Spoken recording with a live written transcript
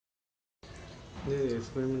This is the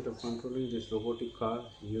experiment of controlling this robotic car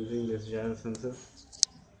using this gyro sensor.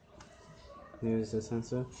 Here is the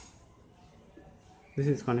sensor. This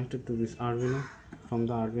is connected to this Arduino. From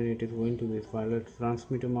the Arduino it is going to this wireless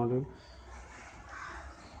transmitter module.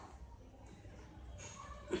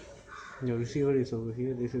 The receiver is over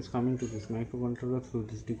here. This is coming to this microcontroller through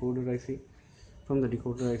this decoder IC. From the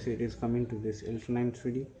decoder IC it is coming to this L9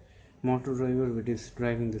 3D motor driver which is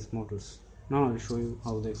driving these motors. Now I will show you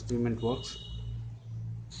how the experiment works.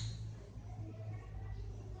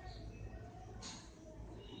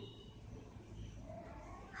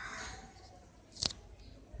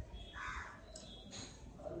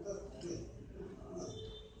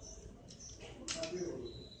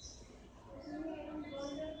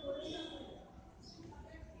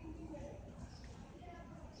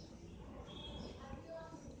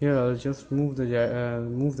 Here I'll just move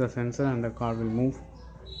the sensor and the car will move.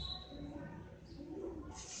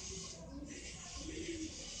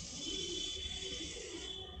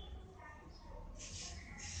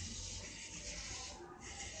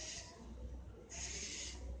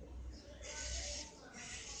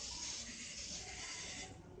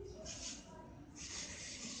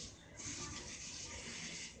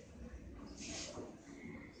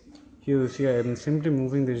 Here you see I am simply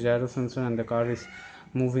moving the gyro sensor and the car is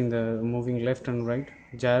moving left and right.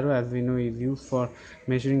 Gyro, as we know, is used for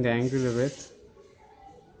measuring the angular rest.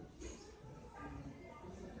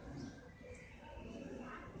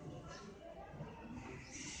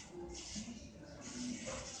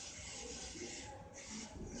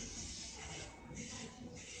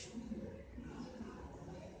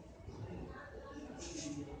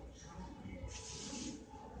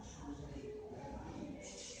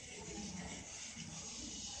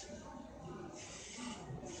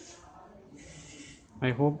 I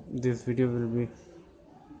hope this video will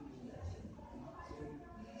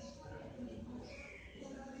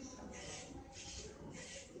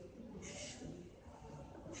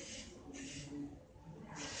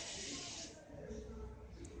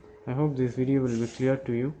be clear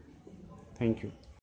to you. Thank you.